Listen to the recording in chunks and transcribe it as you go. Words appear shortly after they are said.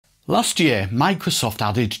Last year, Microsoft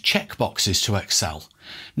added checkboxes to Excel.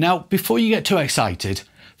 Now, before you get too excited,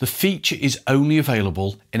 the feature is only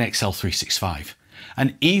available in Excel 365.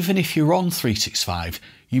 And even if you're on 365,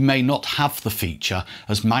 you may not have the feature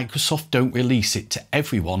as Microsoft don't release it to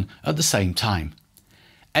everyone at the same time.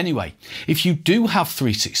 Anyway, if you do have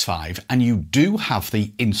 365 and you do have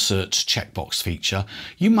the Insert Checkbox feature,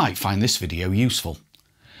 you might find this video useful.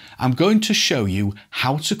 I'm going to show you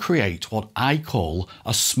how to create what I call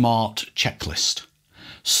a smart checklist.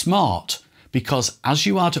 Smart because as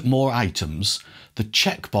you add more items, the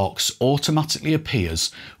checkbox automatically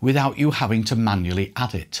appears without you having to manually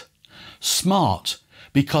add it. Smart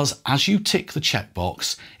because as you tick the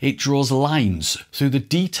checkbox, it draws lines through the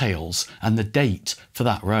details and the date for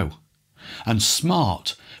that row. And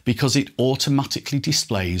smart because it automatically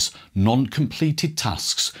displays non-completed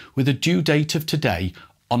tasks with a due date of today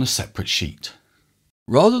on a separate sheet.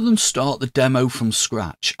 Rather than start the demo from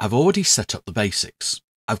scratch, I've already set up the basics.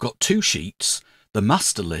 I've got two sheets, the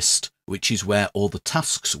master list, which is where all the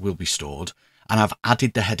tasks will be stored, and I've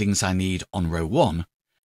added the headings I need on row 1,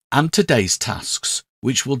 and today's tasks,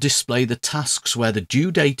 which will display the tasks where the due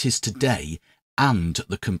date is today and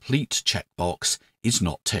the complete checkbox is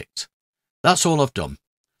not ticked. That's all I've done.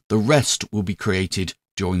 The rest will be created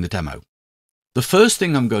during the demo. The first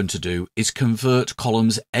thing I'm going to do is convert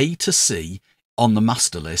columns A to C on the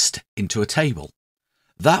master list into a table.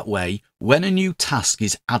 That way, when a new task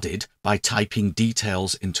is added by typing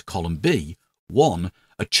details into column B, 1,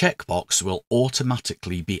 a checkbox will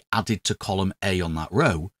automatically be added to column A on that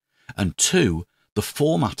row, and 2, the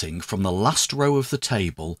formatting from the last row of the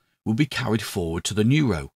table will be carried forward to the new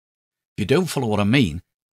row. If you don't follow what I mean,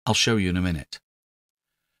 I'll show you in a minute.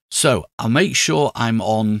 So I'll make sure I'm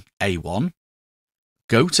on A1,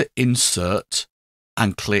 go to Insert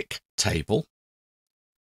and click Table.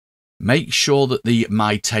 Make sure that the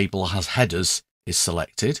My Table has headers is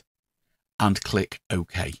selected and click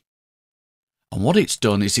OK. And what it's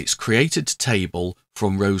done is it's created a table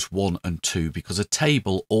from rows 1 and 2 because a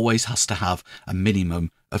table always has to have a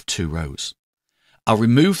minimum of 2 rows. I'll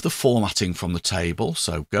remove the formatting from the table,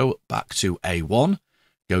 so go back to A1,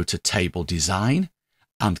 go to Table Design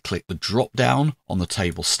and click the drop down on the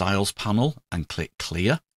Table Styles panel and click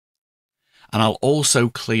Clear. And I'll also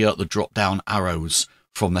clear the drop down arrows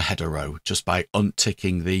from the header row just by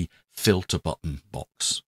unticking the filter button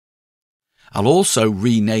box. I'll also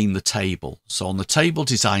rename the table. So on the Table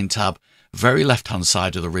Design tab, very left hand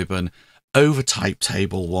side of the ribbon, overtype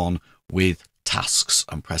Table 1 with Tasks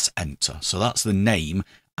and press Enter. So that's the name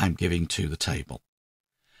I'm giving to the table.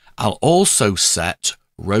 I'll also set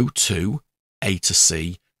row 2, A to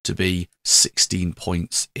C, to be 16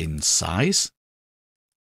 points in size.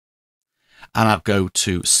 And I'll go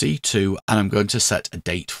to C2 and I'm going to set a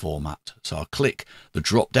date format. So I'll click the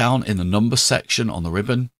drop down in the number section on the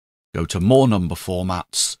ribbon, go to more number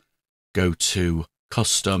formats, go to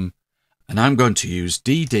custom, and I'm going to use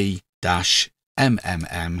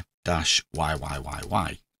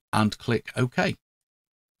DD-MMM-YYYY and click OK.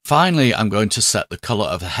 Finally, I'm going to set the color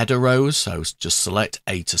of the header rows. So just select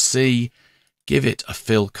A to C, give it a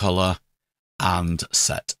fill color and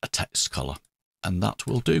set a text color, and that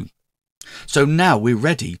will do. So now we're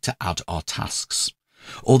ready to add our tasks.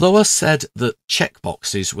 Although I said that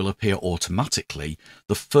checkboxes will appear automatically,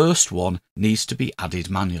 the first one needs to be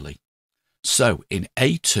added manually. So in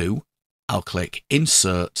A2, I'll click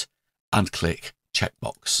Insert and click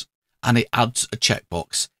Checkbox, and it adds a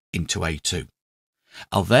checkbox into A2.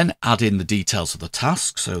 I'll then add in the details of the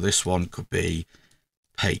task. So this one could be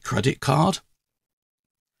pay credit card,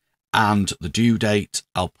 and the due date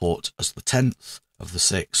I'll put as the 10th of the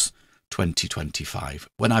 6th, 2025.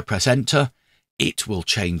 When I press Enter, it will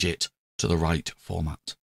change it to the right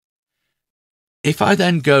format. If I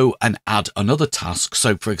then go and add another task,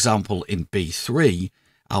 so for example in B3,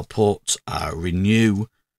 I'll put renew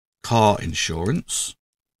car insurance.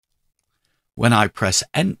 When I press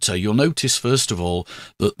Enter, you'll notice first of all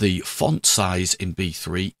that the font size in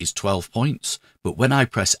B3 is 12 points, but when I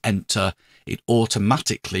press Enter, it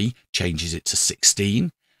automatically changes it to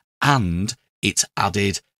 16, and it's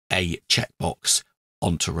added a checkbox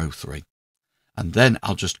onto row 3. And then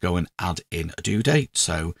I'll just go and add in a due date,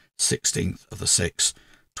 so 16th of the 6th,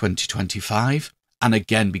 2025. And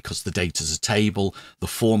again, because the date is a table, the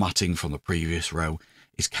formatting from the previous row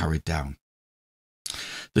is carried down.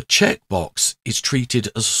 The checkbox is treated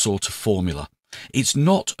as a sort of formula. It's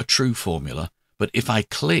not a true formula, but if I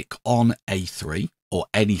click on A3 or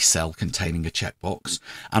any cell containing a checkbox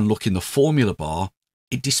and look in the formula bar,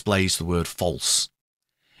 it displays the word false.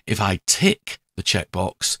 If I tick the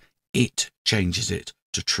checkbox, it changes it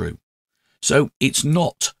to true. So it's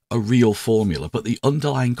not a real formula, but the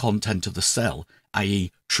underlying content of the cell,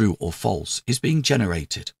 i.e. true or false, is being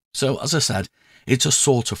generated. So as I said, it's a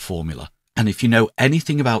sort of formula. And if you know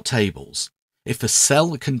anything about tables, if a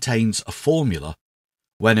cell contains a formula,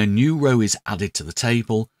 when a new row is added to the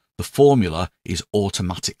table, the formula is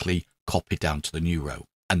automatically copied down to the new row.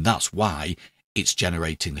 And that's why it's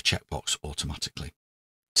generating the checkbox automatically.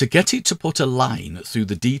 To get it to put a line through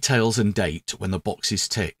the details and date when the box is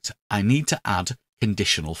ticked, I need to add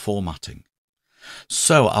conditional formatting.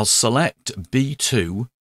 So I'll select B2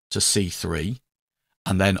 to C3,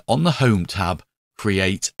 and then on the Home tab,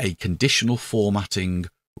 create a conditional formatting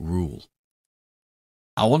rule.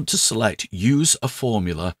 I want to select Use a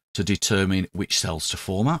formula to determine which cells to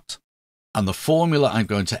format. And the formula I'm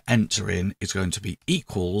going to enter in is going to be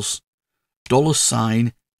equals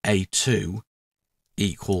 $A2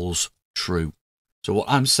 equals true. So what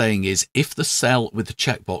I'm saying is if the cell with the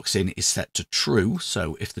checkbox in is set to true,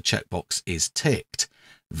 so if the checkbox is ticked,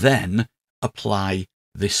 then apply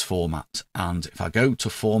this format. And if I go to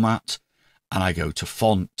format and I go to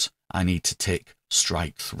font, I need to tick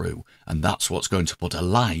strike through. And that's what's going to put a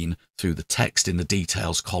line through the text in the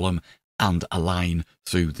details column and a line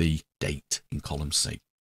through the date in column C.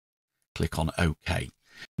 Click on OK.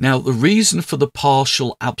 Now the reason for the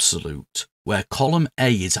partial absolute, where column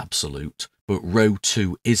A is absolute but row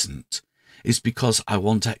 2 isn't, is because I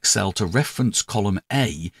want Excel to reference column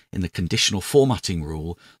A in the conditional formatting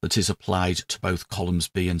rule that is applied to both columns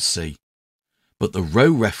B and C. But the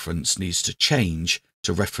row reference needs to change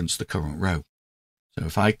to reference the current row. So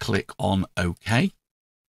if I click on OK,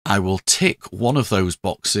 I will tick one of those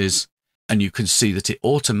boxes and you can see that it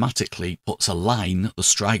automatically puts a line, the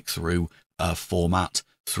strike through format,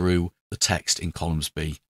 through the text in columns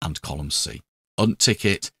B and column C. Untick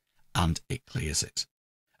it and it clears it.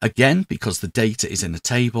 Again, because the data is in a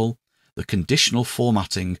table, the conditional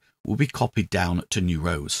formatting will be copied down to new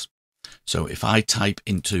rows. So if I type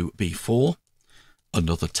into B4,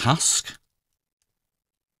 another task,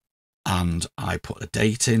 and I put a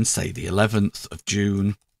date in, say the 11th of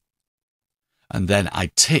June, and then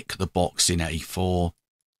I tick the box in A4,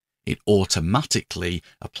 it automatically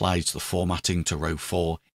applies the formatting to row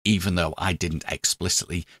 4, even though I didn't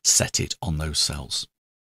explicitly set it on those cells.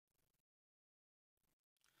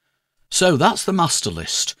 So that's the master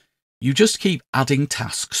list. You just keep adding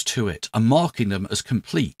tasks to it and marking them as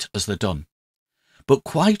complete as they're done. But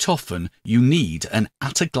quite often you need an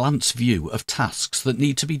at-a-glance view of tasks that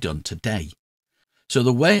need to be done today. So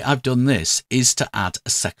the way I've done this is to add a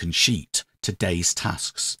second sheet, today's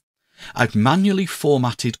tasks. I've manually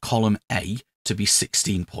formatted column A to be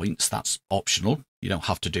 16 points. That's optional. You don't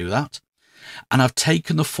have to do that. And I've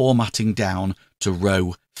taken the formatting down to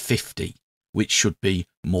row 50, which should be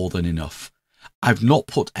more than enough. I've not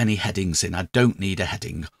put any headings in. I don't need a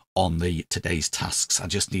heading on the today's tasks. I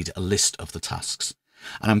just need a list of the tasks.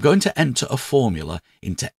 And I'm going to enter a formula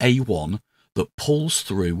into A1 that pulls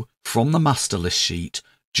through from the master list sheet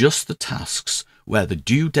just the tasks where the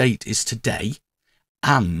due date is today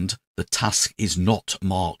and the task is not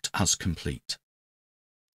marked as complete.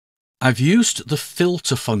 I've used the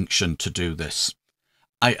filter function to do this.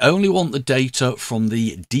 I only want the data from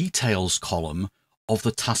the details column of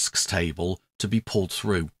the tasks table to be pulled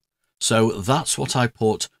through. So that's what I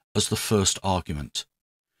put as the first argument.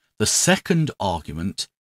 The second argument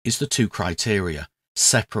is the two criteria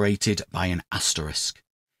separated by an asterisk.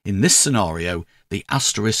 In this scenario, the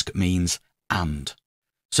asterisk means and.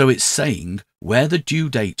 So it's saying where the due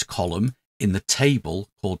date column in the table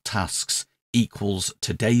called tasks equals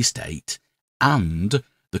today's date and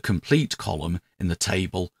the complete column in the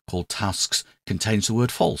table called tasks contains the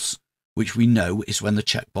word false, which we know is when the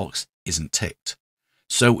checkbox isn't ticked.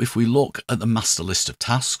 So if we look at the master list of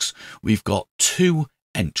tasks, we've got two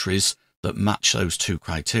entries that match those two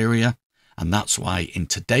criteria, and that's why in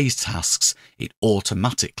today's tasks it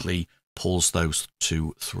automatically pulls those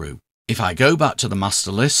two through. If I go back to the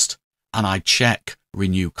master list and I check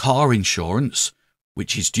renew car insurance,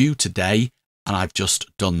 which is due today, and I've just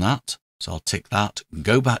done that, so I'll tick that and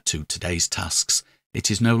go back to today's tasks,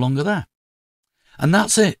 it is no longer there. And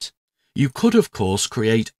that's it. You could, of course,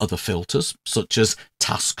 create other filters, such as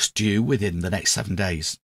tasks due within the next 7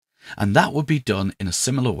 days. And that would be done in a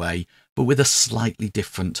similar way, but with a slightly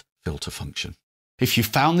different filter function. If you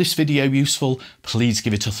found this video useful, please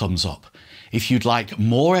give it a thumbs up. If you'd like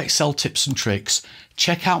more Excel tips and tricks,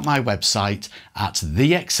 check out my website at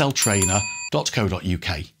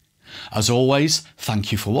theexceltrainer.co.uk. As always,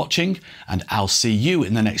 thank you for watching, and I'll see you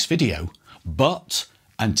in the next video. But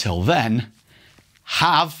until then,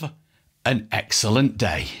 have an excellent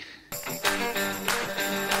day.